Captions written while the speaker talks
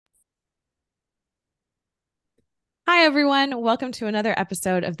Hi, everyone. Welcome to another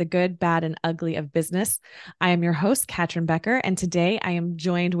episode of The Good, Bad, and Ugly of Business. I am your host, Katrin Becker, and today I am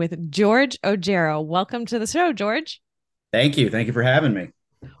joined with George Oggero. Welcome to the show, George. Thank you. Thank you for having me.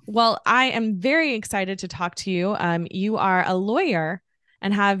 Well, I am very excited to talk to you. You are a lawyer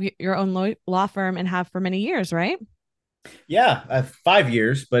and have your own law firm and have for many years, right? Yeah, 5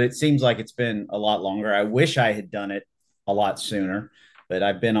 years, but it seems like it's been a lot longer. I wish I had done it a lot sooner, but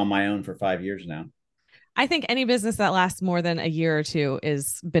I've been on my own for 5 years now. I think any business that lasts more than a year or two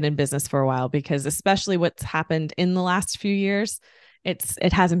is been in business for a while because especially what's happened in the last few years,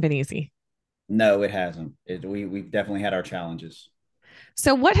 it hasn't been easy. No, it hasn't. We've definitely had our challenges.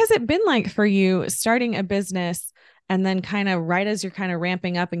 So, what has it been like for you starting a business and then kind of right as you're kind of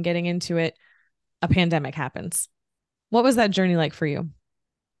ramping up and getting into it, a pandemic happens? What was that journey like for you?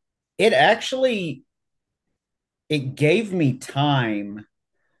 It actually it gave me time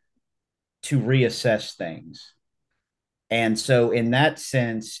to reassess things. And so in that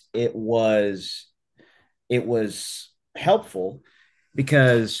sense, it was helpful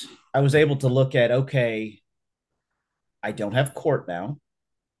because I was able to look at, okay, I don't have court now.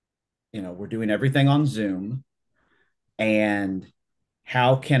 We're doing everything on Zoom. And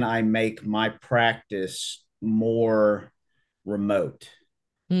how can I make my practice more remote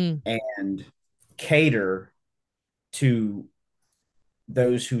Mm, and cater to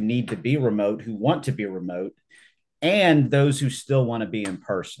those who need to be remote, who want to be remote, and those who still want to be in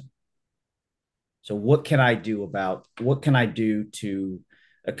person? So, what can I do to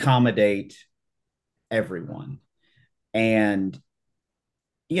accommodate everyone? And,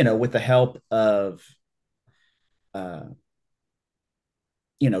 with the help of, uh,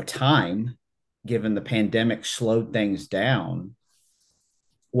 time, given the pandemic slowed things down,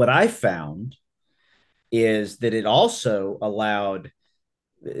 what I found is that it also allowed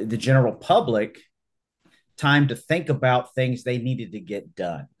the general public time to think about things they needed to get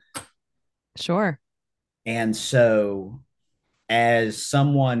done. sure. And so, as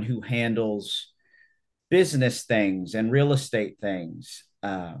someone who handles business things and real estate things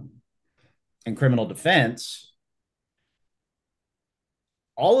and criminal defense,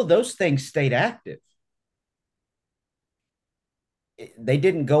 all of those things stayed active. They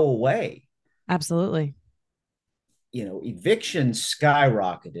didn't go away. Absolutely. Evictions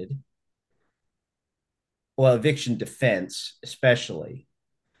skyrocketed. Well, eviction defense, especially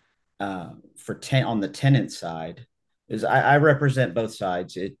on the tenant side, is I represent both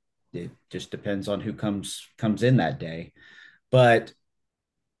sides. It just depends on who comes in that day. But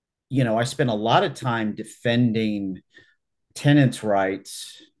I spent a lot of time defending tenants'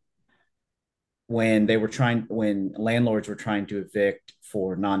 rights when landlords were trying to evict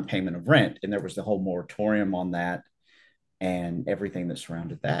for non-payment of rent, and there was the whole moratorium on that and everything that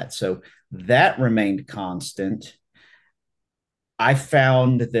surrounded that. So that remained constant. I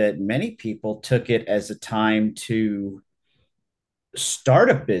found that many people took it as a time to start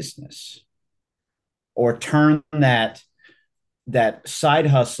a business or turn that side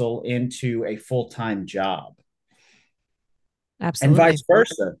hustle into a full-time job, and Absolutely. vice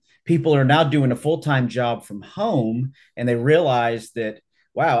versa. People are now doing a full-time job from home, and they realize that,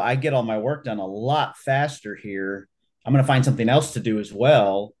 wow, I get all my work done a lot faster here. I'm going to find something else to do as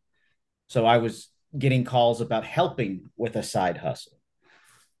well. So I was getting calls about helping with a side hustle.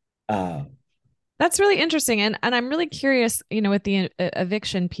 uh, That's really interesting. And I'm really curious, with the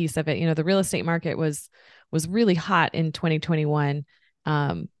eviction piece of it, the real estate market was really hot in 2021.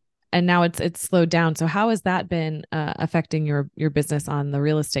 Um, and now it's slowed down. So how has that been affecting your business on the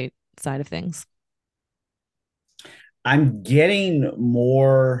real estate side of things? I'm getting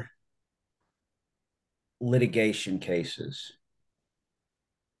more litigation cases.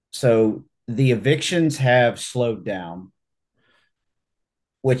 So the evictions have slowed down,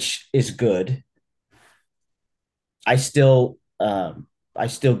 which is good. I still I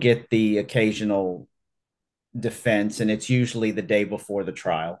still get the occasional defense, and it's usually the day before the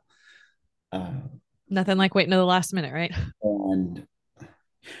trial. Uh, Nothing like waiting to the last minute, right? and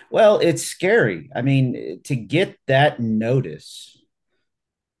well, it's scary. I mean, to get that notice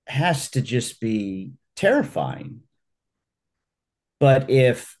has to just be terrifying. But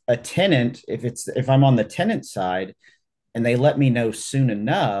if I'm on the tenant side and they let me know soon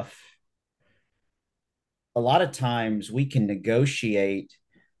enough, a lot of times we can negotiate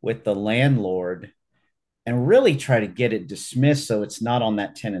with the landlord and really try to get it dismissed so it's not on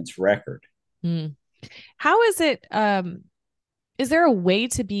that tenant's record. Hmm. How is it? Is there a way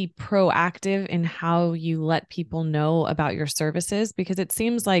to be proactive in how you let people know about your services? Because it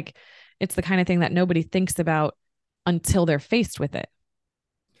seems like it's the kind of thing that nobody thinks about until they're faced with it.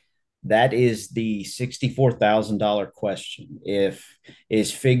 That is the $64,000 question. If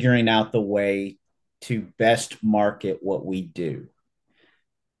is figuring out the way to best market what we do.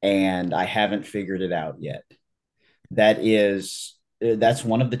 And I haven't figured it out yet. That's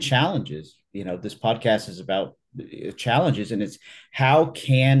one of the challenges. This podcast is about challenges, and it's how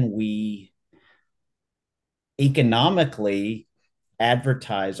can we economically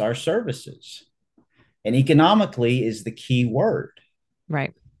advertise our services? And economically is the key word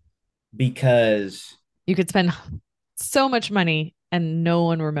Right. because You could spend so much money and no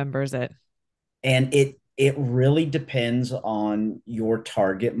one remembers it. and it really depends on your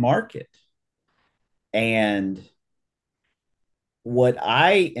target market. And what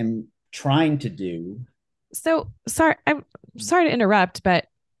I am trying to do. So sorry, I'm sorry to interrupt, but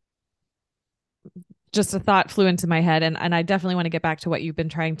just a thought flew into my head and I definitely want to get back to what you've been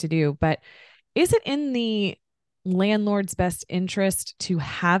trying to do. But is it in the landlord's best interest to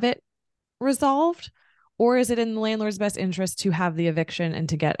have it resolved? Or is it in the landlord's best interest to have the eviction and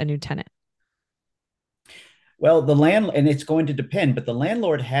to get a new tenant? Well, and it's going to depend, but the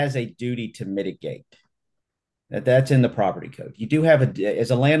landlord has a duty to mitigate. That's in the property code. You do have as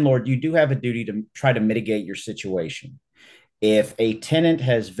a landlord, you do have a duty to try to mitigate your situation. If a tenant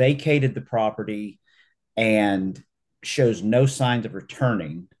has vacated the property and shows no signs of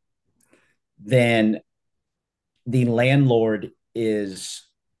returning, then the landlord is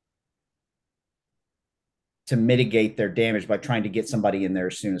to mitigate their damage by trying to get somebody in there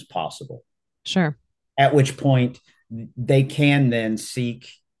as soon as possible. Sure. At which point they can then seek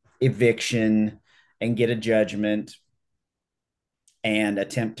eviction and get a judgment and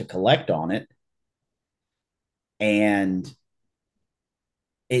attempt to collect on it. And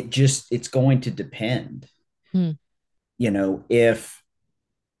it's going to depend. Hmm. If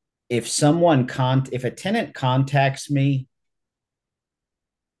if a tenant contacts me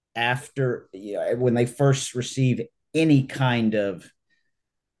after, when they first receive any kind of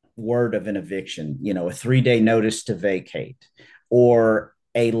word of an eviction, a 3-day notice to vacate, or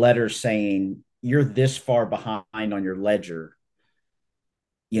a letter saying you're this far behind on your ledger,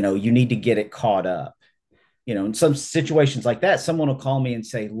 you need to get it caught up. In some situations like that, someone will call me and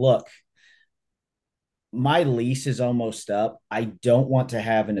say, look, my lease is almost up. I don't want to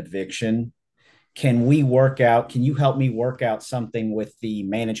have an eviction. Can you help me work out something with the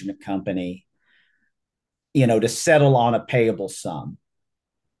management company, to settle on a payable sum?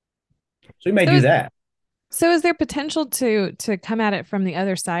 So we may So do is that. so is there potential to come at it from the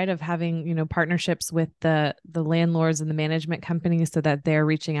other side of having, partnerships with the landlords and the management companies so that they're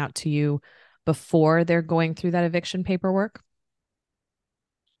reaching out to you before they're going through that eviction paperwork?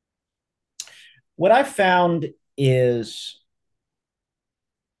 What I found is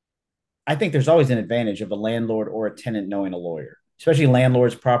I think there's always an advantage of a landlord or a tenant knowing a lawyer, especially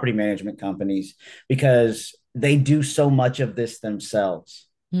landlords, property management companies, because they do so much of this themselves.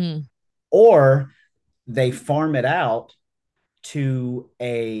 Hmm. Or they farm it out to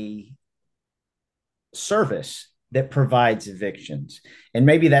a service that provides evictions. And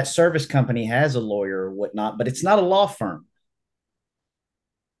maybe that service company has a lawyer or whatnot, but it's not a law firm.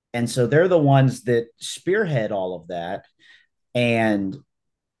 And so they're the ones that spearhead all of that. And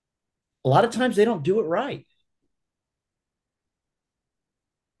a lot of times they don't do it right.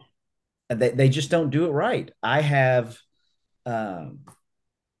 They just don't do it right. Um,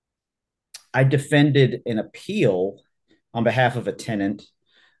 I defended an appeal on behalf of a tenant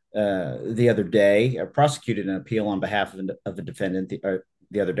the other day. I prosecuted an appeal on behalf of a defendant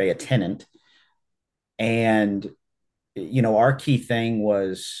the other day, a tenant. And, our key thing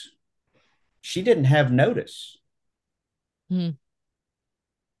was she didn't have notice. Hmm.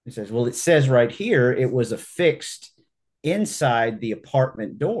 He says, well, it says right here it was affixed inside the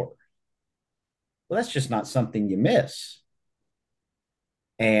apartment door. Well, that's just not something you miss.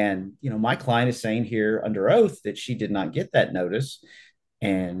 And, my client is saying here under oath that she did not get that notice.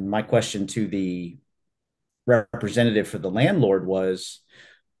 And my question to the representative for the landlord was,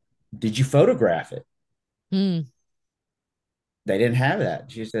 did you photograph it? Hmm. They didn't have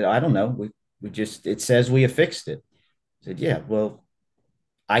that. She said, I don't know. It says we affixed it. I said, yeah, well,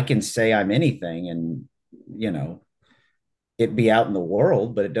 I can say I'm anything and, you know, it be out in the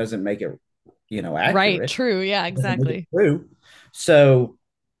world, but it doesn't make it, Right. accurate. True. Yeah, It doesn't make it exactly. true. So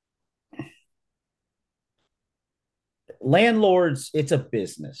landlords, it's a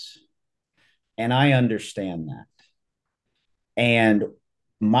business. And I understand that. And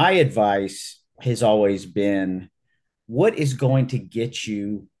my advice has always been what is going to get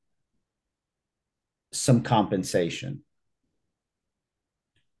you some compensation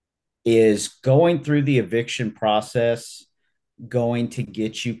is going through the eviction process, going to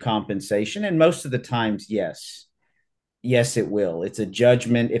get you compensation? And most of the times, yes. Yes, it will. It's a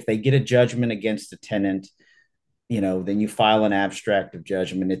judgment. If they get a judgment against a tenant, then you file an abstract of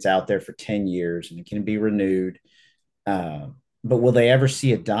judgment. It's out there for 10 years and it can be renewed. Uh, but will they ever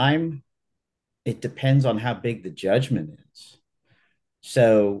see a dime? It depends on how big the judgment is.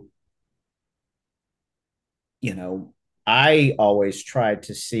 So, you know, I always try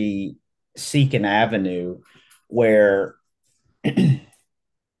to seek an avenue where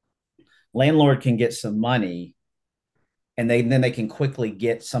landlord can get some money and then they can quickly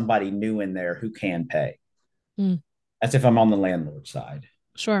get somebody new in there who can pay. Mm, That's if I'm on the landlord side.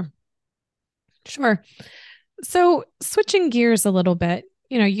 sure. Sure. So switching gears a little bit,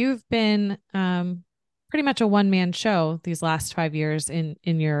 you've been pretty much a one-man show these last 5 years in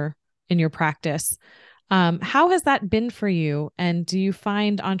your practice. How has that been for you? And do you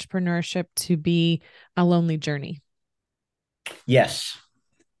find entrepreneurship to be a lonely journey? Yes.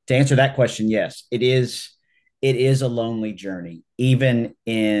 To answer that question, yes, it is a lonely journey, even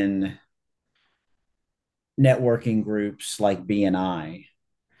in networking groups like BNI,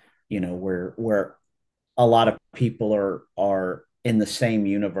 where a lot of people are in the same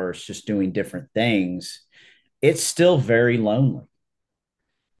universe just doing different things. It's still very lonely.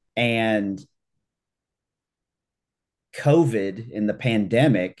 And COVID in the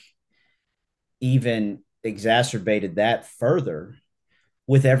pandemic even exacerbated that further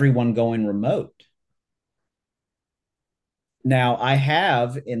with everyone going remote. Now, I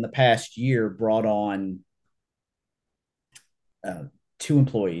have in the past year brought on uh, two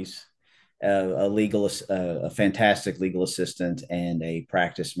employees, a fantastic legal assistant, and a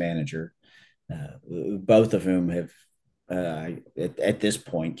practice manager, both of whom have, at this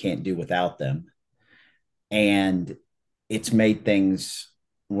point, can't do without them. And it's made things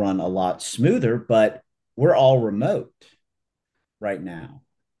run a lot smoother, but we're all remote right now.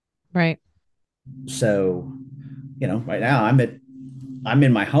 Right. So, right now I'm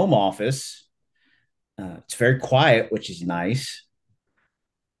in my home office. It's very quiet, which is nice.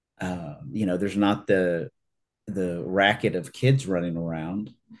 There's not the racket of kids running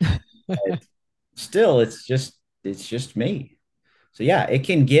around. But still, it's just me. So yeah, it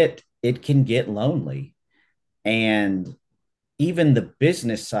can get lonely, and even the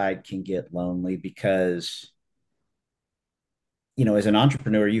business side can get lonely because as an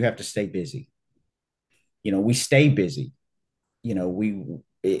entrepreneur, you have to stay busy. We stay busy. We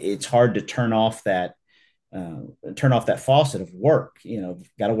it's hard to turn off that faucet of work.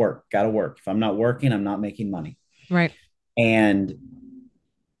 Got to work. If I'm not working, I'm not making money. Right. And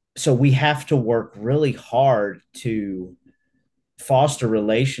so we have to work really hard to foster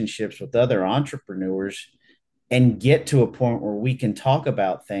relationships with other entrepreneurs and get to a point where we can talk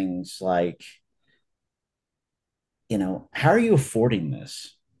about things like, how are you affording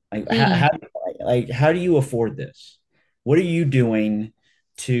this? Like, Mm, how do you afford this? What are you doing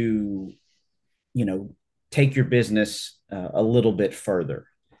to, you know, take your business a little bit further?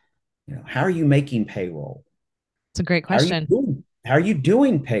 How are you making payroll? it's a great How are you question. doing? How are you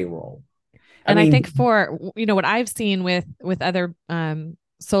doing payroll? I And I think mean, for what I've seen with other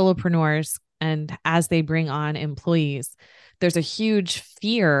solopreneurs and as they bring on employees, there's a huge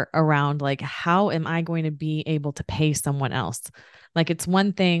fear around like how am I going to be able to pay someone else? Like it's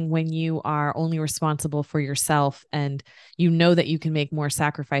one thing when you are only responsible for yourself and you know that you can make more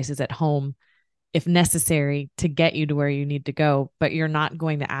sacrifices at home if necessary to get you to where you need to go, but you're not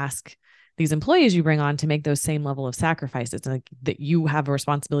going to ask these employees you bring on to make those same level of sacrifices, like that you have a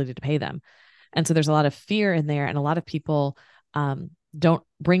responsibility to pay them. And so there's a lot of fear in there, and a lot of people don't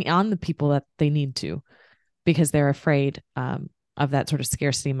bring on the people that they need to because they're afraid of that sort of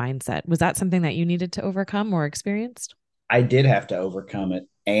scarcity mindset. Was that something that you needed to overcome or experienced? I did have to overcome it.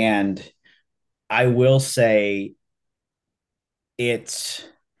 And I will say it's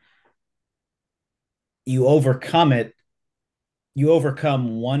you overcome it, you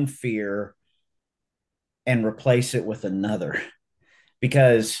overcome one fear and replace it with another.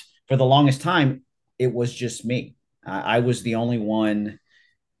 Because for the longest time, it was just me. I was the only one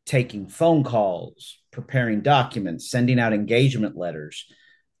taking phone calls, preparing documents, sending out engagement letters,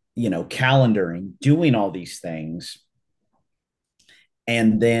 calendaring, doing all these things.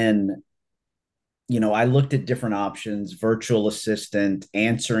 And then, I looked at different options, virtual assistant,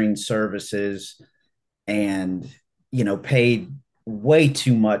 answering services, and, paid way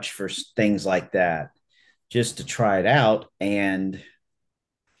too much for things like that just to try it out. And,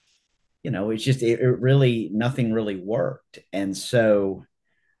 it's just, it really, nothing really worked. And so,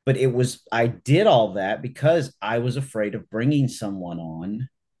 but I did all that because I was afraid of bringing someone on,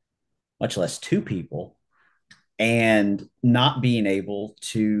 much less two people, and not being able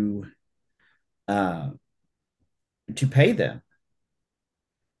uh, to pay them.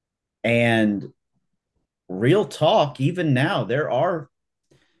 And real talk, even now, there are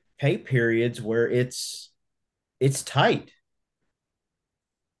pay periods where it's tight,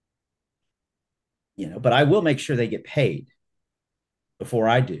 but I will make sure they get paid before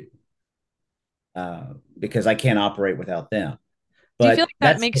I do, because I can't operate without them. Do you feel But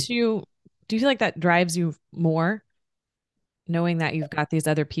like that makes you, do you feel like that drives you more, knowing that you've got these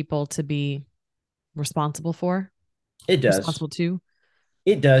other people to be responsible for, it does. responsible to?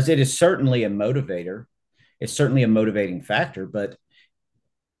 It does. It is certainly a motivator. It's certainly a motivating factor, but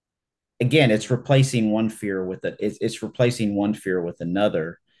again, it's replacing one fear with it. It's replacing one fear with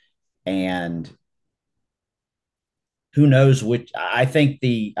another, and who knows which. I think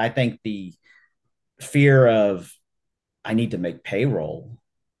the fear of I need to make payroll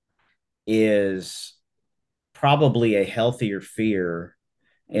is probably a healthier fear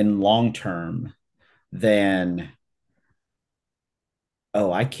in long term than,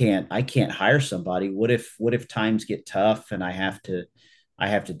 oh, I can't hire somebody. What if times get tough and I have to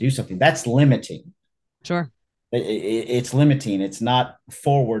do something? That's limiting. Sure. It's limiting. It's not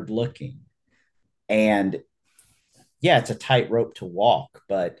forward looking. And yeah, it's a tightrope to walk,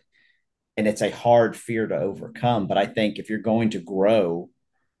 and it's a hard fear to overcome. But I think if you're going to grow,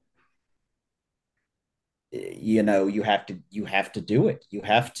 you have to do it. You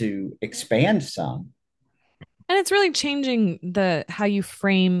have to expand some. And it's really changing the how you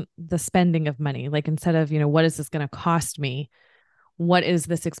frame the spending of money. Like instead of, what is this going to cost me? What is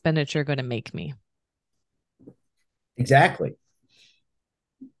this expenditure going to make me? Exactly.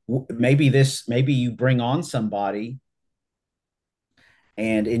 Maybe you bring on somebody,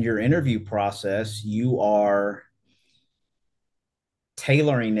 and in your interview process, you are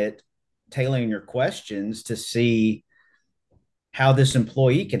tailoring it, tailoring your questions to see how this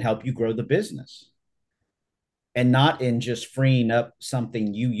employee can help you grow the business, and not in just freeing up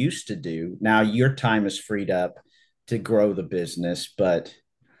something you used to do. Now your time is freed up to grow the business, but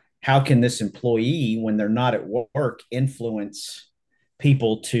how can this employee, when they're not at work, influence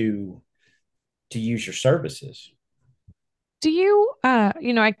people to use your services? Do you,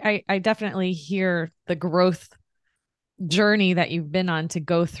 I definitely hear the growth journey that you've been on to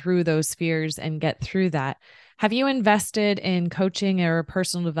go through those fears and get through that. Have you invested in coaching or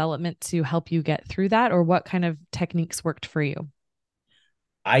personal development to help you get through that? Or what kind of techniques worked for you?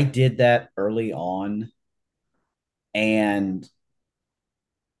 I did that early on, and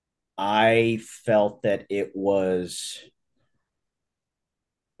I felt that it was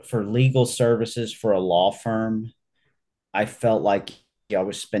for legal services for a law firm. I felt like I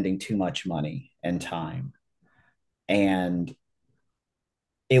was spending too much money and time. And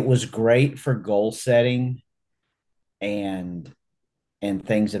it was great for goal setting and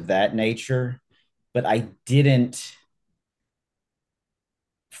things of that nature, but I didn't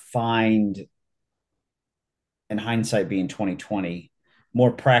find, in hindsight being 2020,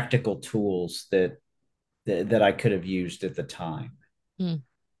 more practical tools that I could have used at the time. Hmm.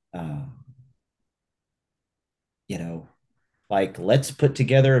 Uh, you know, like, let's put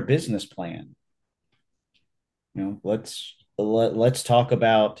together a business plan. Let's talk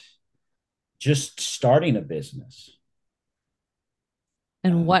about just starting a business.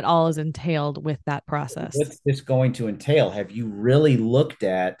 And Uh, what all is entailed with that process? what's this going to entail? Have you really looked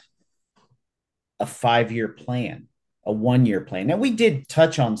at a 5 year plan, a 1 year plan? Now, we did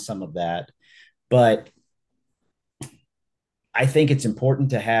touch on some of that, but I think it's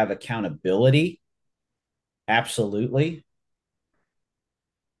important to have accountability. Absolutely.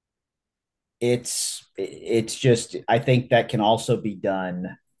 It's just, I think that can also be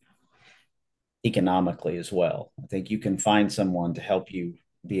done economically as well. I think you can find someone to help you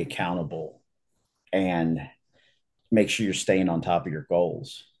be accountable and make sure you're staying on top of your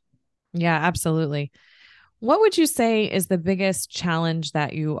goals. Yeah, absolutely. What would you say is the biggest challenge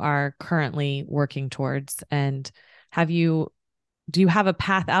that you are currently working towards? And have you, do you have a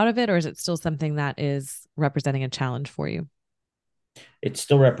path out of it, or is it still something that is representing a challenge for you? It's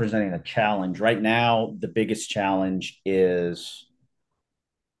still representing a challenge. Right now, the biggest challenge is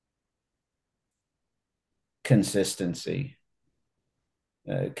consistency,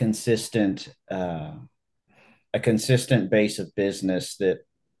 consistent, a consistent base of business that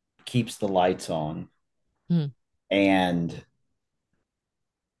keeps the lights on, Hmm. and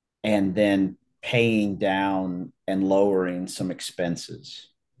then paying down and lowering some expenses.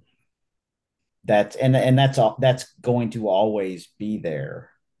 That's all, that's going to always be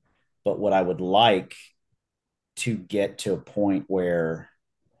there. But what I would like to get to a point where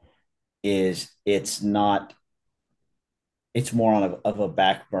is it's not it's more on of a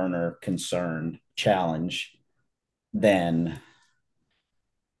back burner concern challenge than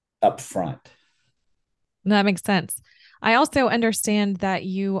up front. That makes sense. I also understand that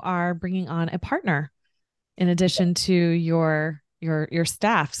you are bringing on a partner in addition to your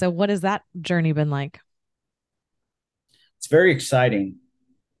staff. So what has that journey been like? It's very exciting.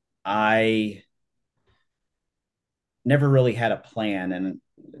 I never really had a plan, and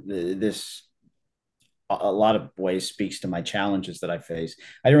this a lot of ways speaks to my challenges that I face.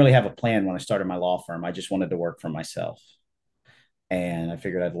 I didn't really have a plan when I started my law firm. I just wanted to work for myself, and I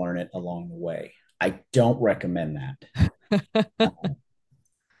figured I'd learn it along the way. I don't recommend that.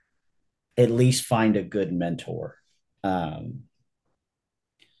 At least find a good mentor. Um,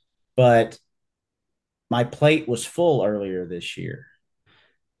 but my plate was full earlier this year,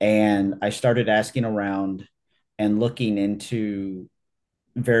 and I started asking around and looking into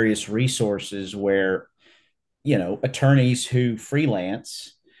various resources where, attorneys who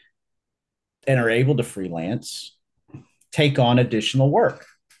freelance and are able to freelance take on additional work.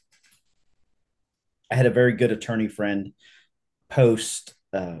 I had a very good attorney friend post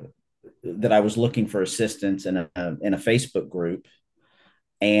that I was looking for assistance in a Facebook group,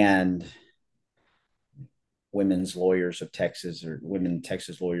 and Women's Lawyers of Texas, or Women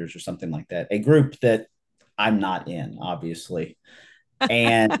Texas Lawyers, or something like that, a group that I'm not in, obviously.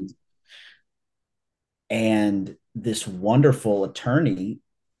 And and this wonderful attorney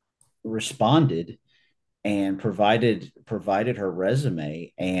responded and provided her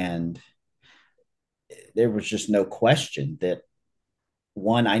resume, and there was just no question that,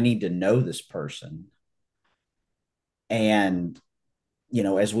 one, I need to know this person. And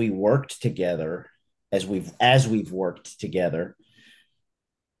as we worked together, as we've worked together,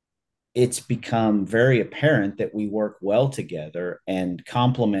 it's become very apparent that we work well together and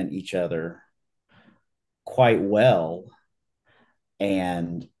complement each other quite well.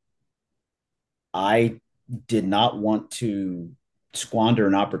 And I did not want to squander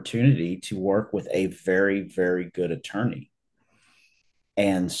an opportunity to work with a very, very good attorney.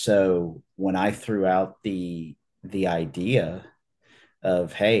 And so when I threw out the idea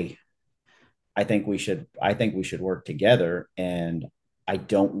of, hey, I think we should work together, and I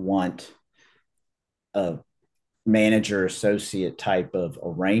don't want a manager associate type of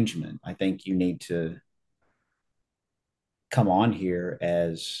arrangement. I think you need to come on here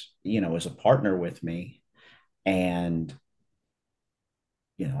as a partner with me. And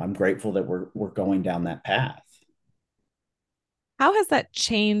I'm grateful that we're going down that path. How has that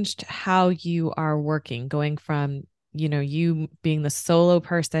changed how you are working, going from, you being the solo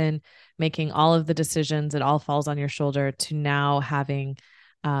person, making all of the decisions, it all falls on your shoulder, to now having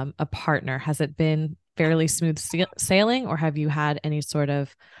a partner? Has it been fairly smooth sailing, or have you had any sort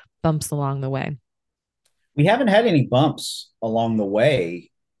of bumps along the way? We haven't had any bumps along the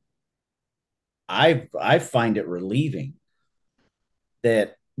way. I find it relieving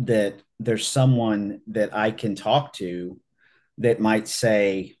that there's someone that I can talk to that might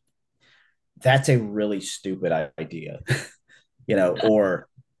say, that's a really stupid idea,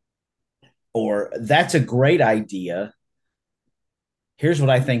 or that's a great idea. Here's what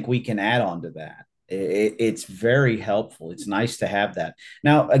I think we can add on to that. It's very helpful. It's nice to have that.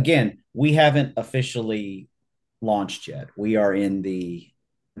 Now, again, we haven't officially launched yet. We are in the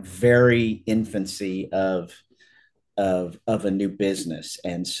very infancy of a new business,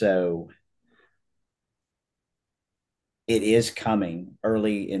 and so it is coming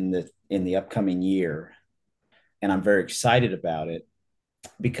early in the upcoming year, and I'm very excited about it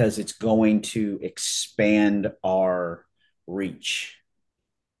because it's going to expand our reach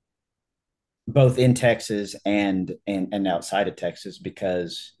both in Texas and outside of Texas,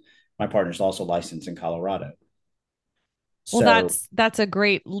 because my partner's also licensed in Colorado. Well, So that's a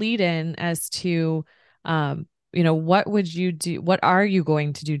great lead in as to, what would you do? What are you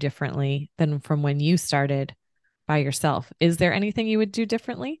going to do differently than from when you started by yourself? Is there anything you would do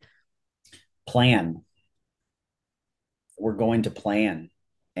differently? plan. We're going to plan,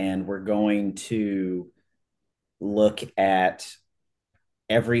 and we're going to look at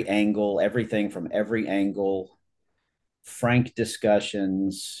every angle, everything from every angle, frank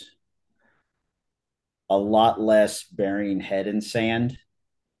discussions, a lot less burying head in sand,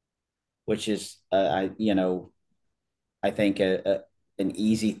 which is, I think an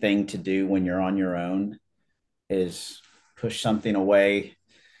easy thing to do when you're on your own, is push something away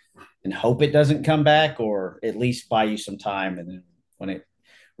and hope it doesn't come back, or at least buy you some time. And then when it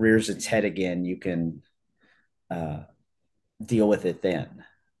rears its head again, you can uh, deal with it then.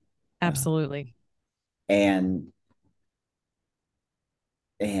 Uh, Absolutely. and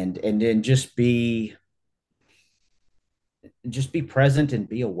and then just be just be present and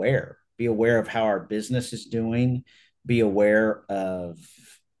be aware of how our business is doing, be aware of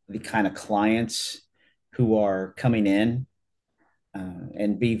the kind of clients who are coming in,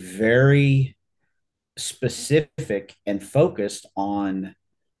 and be very specific and focused on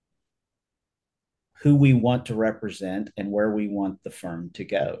who we want to represent and where we want the firm to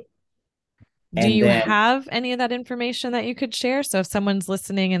go. Do And you then have any of that information that you could share? So if someone's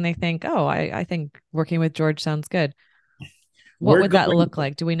listening and they think, oh, I think working with George sounds good, what we're would that going, look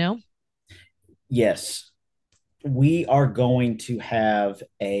like? Do we know? yes, we are going to have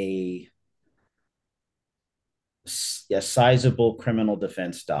a sizable criminal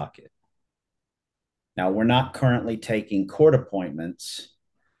defense docket. Now, we're not currently taking court appointments.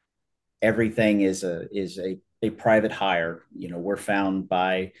 Everything is a private hire. You know, we're found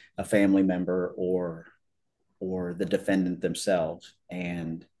by a family member or the defendant themselves,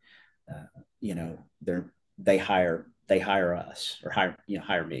 and you know they hire us or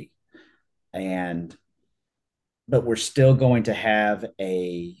hire me, and but we're still going to have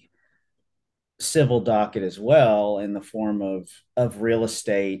a civil docket as well in the form of real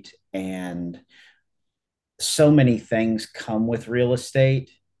estate, and so many things come with real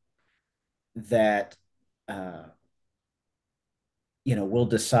estate that uh, we'll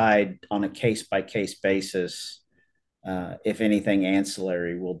decide on a case by case basis if anything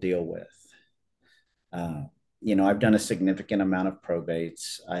ancillary we'll deal with. Uh, I've done a significant amount of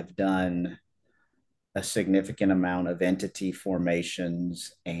probates. I've done a significant amount of entity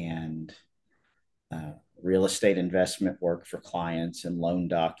formations and uh, real estate investment work for clients and loan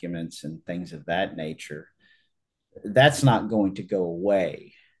documents and things of that nature. That's not going to go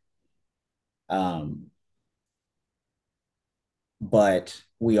away. Um, but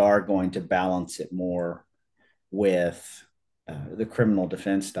we are going to balance it more with the criminal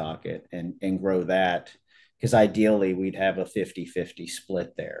defense docket and grow that, because ideally we'd have a 50-50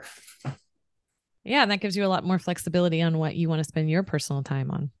 split there. Yeah, and that gives you a lot more flexibility on what you want to spend your personal time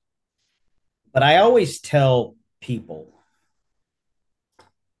on. But I always tell people,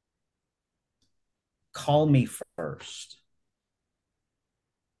 call me first.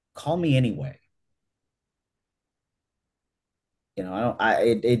 Call me anyway. I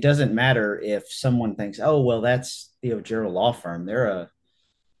don't. It doesn't matter if someone thinks, oh well, that's the Oggero law firm. They're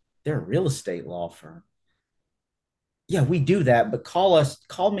a real estate law firm. Yeah, we do that, but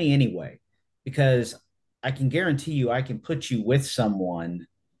call me anyway, because I can guarantee you, I can put you with someone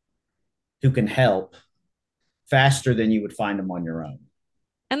who can help faster than you would find them on your own.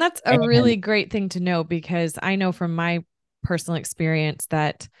 And that's a And really great thing to know because I know from my personal experience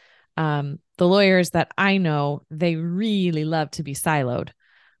that the lawyers that I know, they really love to be siloed.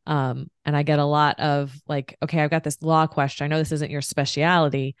 And I get a lot of like, okay, I've got this law question. I know this isn't your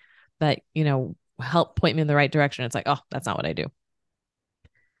specialty, but help point me in the right direction. It's like, oh, that's not what I do.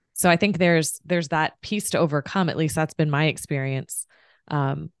 So I think there's that piece to overcome. At least that's been my experience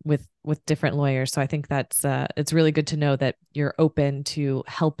with different lawyers. So I think that's it's really good to know that you're open to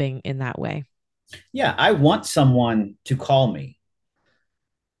helping in that way. yeah, I want someone to call me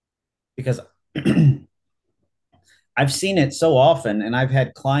because I've seen it so often, and I've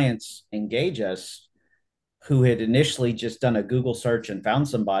had clients engage us who had initially just done a Google search and found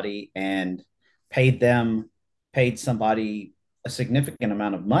somebody and paid them, paid somebody a significant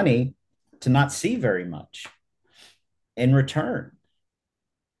amount of money to not see very much in return.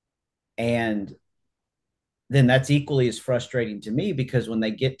 And then that's equally as frustrating to me, because when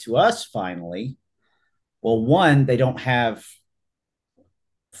they get to us finally, well, one, they don't have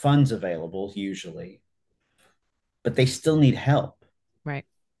funds available usually, but they still need help. Right.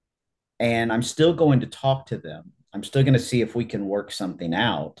 And I'm still going to talk to them. I'm still going to see if we can work something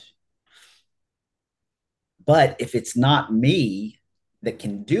out. But if it's not me that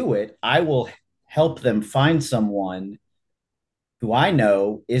can do it, I will help them find someone who I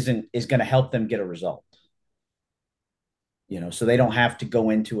know is going to help them get a result. So they don't have to go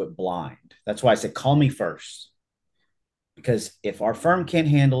into it blind. That's why I said call me first, because if our firm can't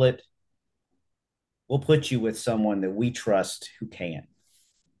handle it, we'll put you with someone that we trust who can.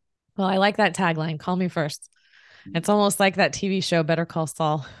 Well, I like that tagline. Call me first. It's almost like that TV show Better Call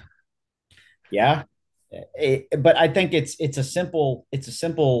Saul. Yeah. But I think it's a simple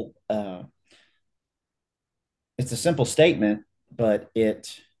statement, but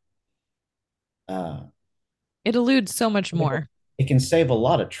uh, It eludes so much more. it can save a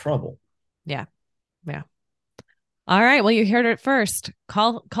lot of trouble. Yeah. Yeah. All right. Well, you heard it first.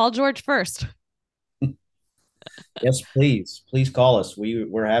 Call George first. Yes, please call us.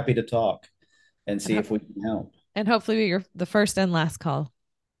 We're happy to talk and And see if we can help. and hopefully you're the first and last call.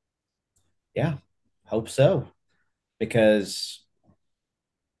 Yeah, hope so. because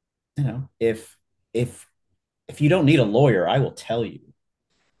if if if you don't need a lawyer, I will tell you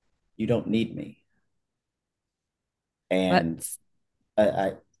you don't need me. And That's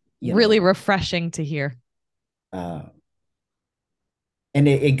I you really know, refreshing to hear. uh, and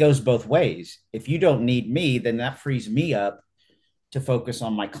it goes both ways. If you don't need me, then that frees me up to focus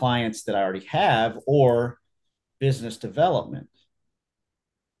on my clients that I already have or business development.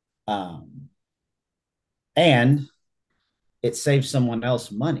 Um, and it saves someone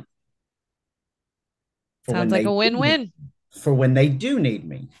else money for Sounds when like they a do need win-win for when they do need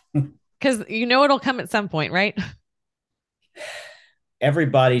me. because it'll come at some point, right?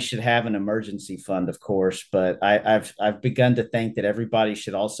 Everybody should have an emergency fund, of course, but I've begun to think that everybody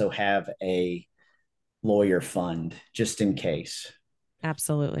should also have a lawyer fund just in case.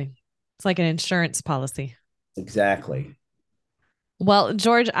 Absolutely. It's like an insurance policy. Exactly. Well,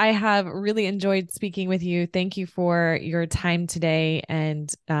 George, I have really enjoyed speaking with you. Thank you for your time today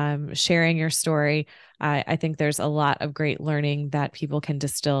and sharing your story. I think there's a lot of great learning that people can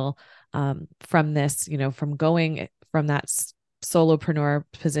distill from this, from going from that solopreneur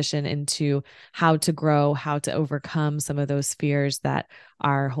position into how to grow, how to overcome some of those fears that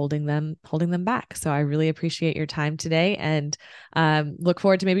are holding them back. So I really appreciate your time today and look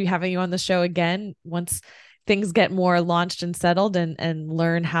forward to maybe having you on the show again once things get more launched and settled and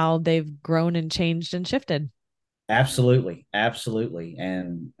learn how they've grown and changed and shifted. Absolutely. Absolutely.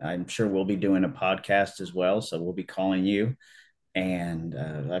 And I'm sure we'll be doing a podcast as well. So we'll be calling you. And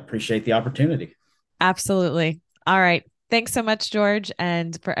I appreciate the opportunity. Absolutely. All right. Thanks so much, George.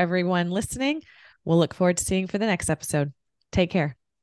 And for everyone listening, we'll look forward to seeing you for the next episode. Take care.